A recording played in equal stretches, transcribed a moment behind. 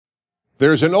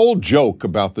There's an old joke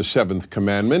about the seventh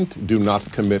commandment, do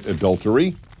not commit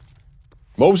adultery.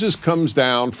 Moses comes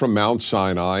down from Mount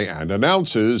Sinai and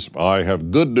announces, I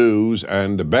have good news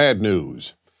and bad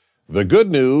news. The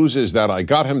good news is that I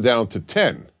got him down to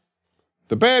 10.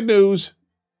 The bad news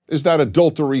is that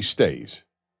adultery stays.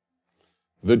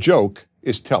 The joke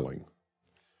is telling.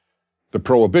 The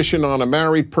prohibition on a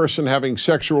married person having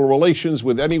sexual relations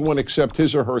with anyone except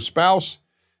his or her spouse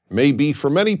may be, for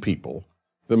many people,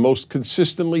 the most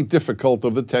consistently difficult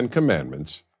of the 10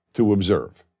 Commandments to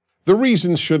observe. The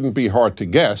reasons shouldn't be hard to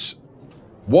guess.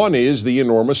 One is the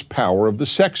enormous power of the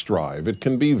sex drive. It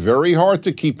can be very hard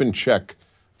to keep in check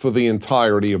for the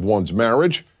entirety of one's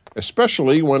marriage,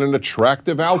 especially when an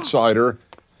attractive outsider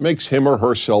makes him or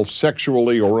herself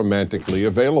sexually or romantically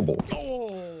available.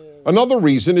 Another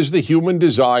reason is the human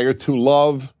desire to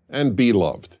love and be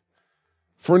loved.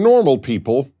 For normal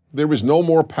people, there is no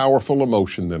more powerful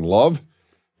emotion than love.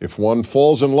 If one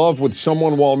falls in love with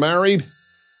someone while married,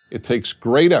 it takes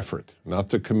great effort not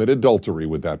to commit adultery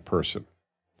with that person.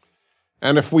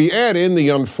 And if we add in the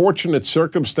unfortunate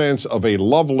circumstance of a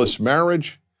loveless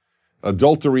marriage,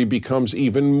 adultery becomes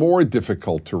even more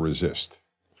difficult to resist.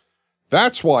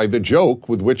 That's why the joke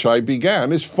with which I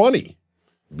began is funny,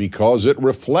 because it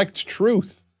reflects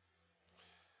truth.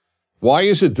 Why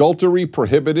is adultery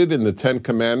prohibited in the 10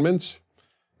 Commandments?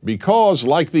 Because,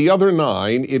 like the other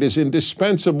 9, it is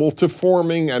indispensable to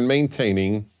forming and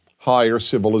maintaining higher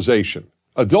civilization.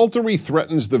 Adultery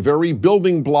threatens the very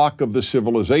building block of the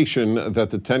civilization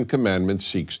that the 10 Commandments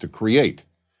seeks to create.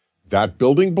 That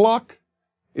building block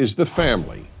is the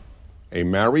family, a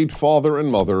married father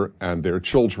and mother and their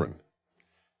children.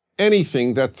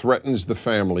 Anything that threatens the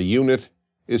family unit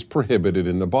is prohibited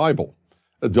in the Bible.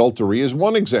 Adultery is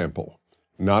one example.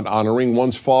 Not honoring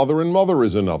one's father and mother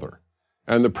is another.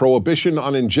 And the prohibition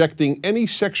on injecting any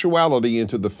sexuality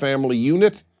into the family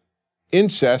unit,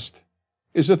 incest,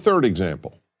 is a third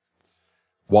example.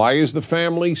 Why is the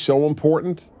family so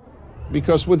important?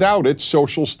 Because without it,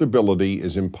 social stability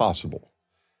is impossible.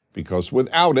 Because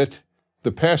without it,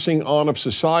 the passing on of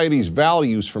society's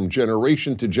values from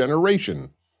generation to generation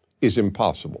is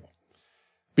impossible.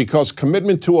 Because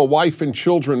commitment to a wife and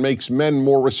children makes men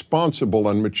more responsible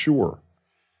and mature.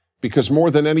 Because more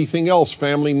than anything else,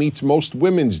 family meets most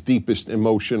women's deepest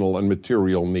emotional and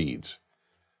material needs.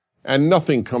 And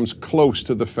nothing comes close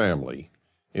to the family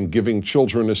in giving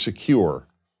children a secure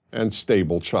and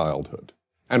stable childhood.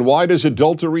 And why does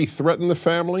adultery threaten the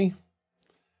family?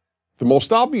 The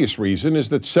most obvious reason is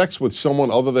that sex with someone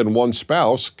other than one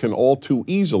spouse can all too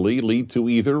easily lead to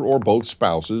either or both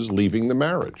spouses leaving the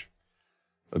marriage.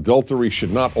 Adultery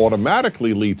should not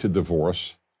automatically lead to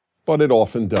divorce, but it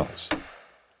often does.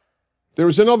 There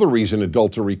is another reason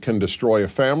adultery can destroy a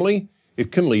family.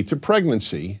 It can lead to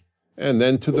pregnancy and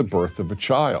then to the birth of a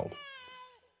child.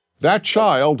 That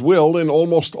child will, in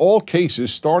almost all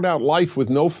cases, start out life with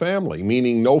no family,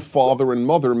 meaning no father and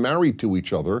mother married to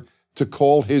each other to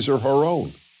call his or her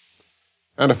own.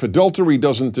 And if adultery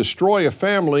doesn't destroy a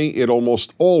family, it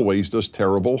almost always does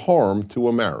terrible harm to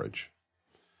a marriage.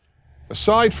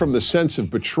 Aside from the sense of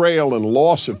betrayal and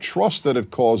loss of trust that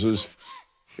it causes,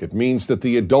 it means that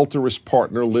the adulterous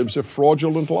partner lives a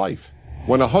fraudulent life.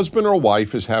 When a husband or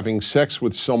wife is having sex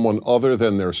with someone other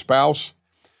than their spouse,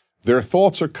 their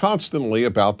thoughts are constantly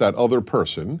about that other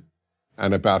person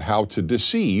and about how to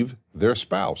deceive their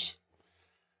spouse.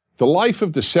 The life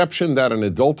of deception that an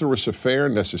adulterous affair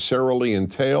necessarily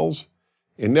entails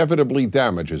inevitably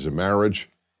damages a marriage,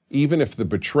 even if the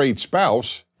betrayed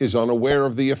spouse is unaware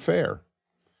of the affair.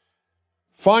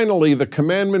 Finally, the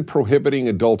commandment prohibiting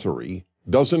adultery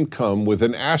doesn't come with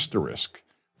an asterisk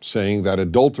saying that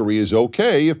adultery is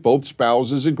okay if both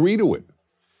spouses agree to it.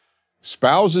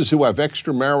 Spouses who have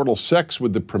extramarital sex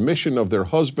with the permission of their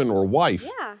husband or wife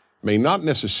may not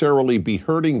necessarily be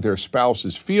hurting their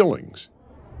spouse's feelings,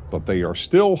 but they are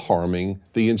still harming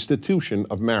the institution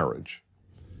of marriage.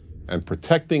 And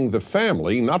protecting the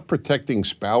family, not protecting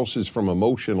spouses from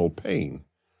emotional pain,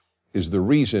 is the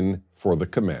reason for the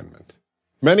commandment.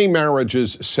 Many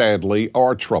marriages, sadly,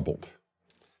 are troubled,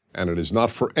 and it is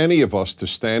not for any of us to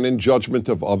stand in judgment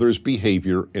of others'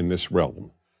 behavior in this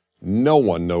realm. No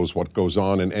one knows what goes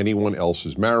on in anyone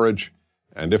else's marriage,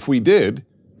 and if we did,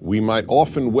 we might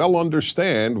often well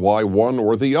understand why one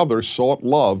or the other sought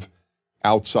love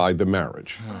outside the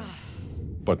marriage.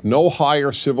 But no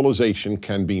higher civilization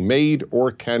can be made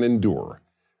or can endure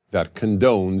that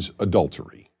condones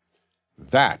adultery.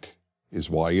 That is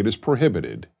why it is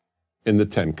prohibited in the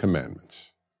 10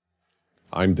 Commandments.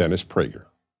 I'm Dennis Prager.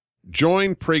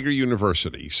 Join Prager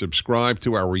University, subscribe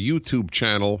to our YouTube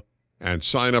channel, and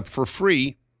sign up for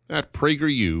free at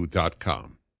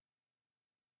PragerU.com.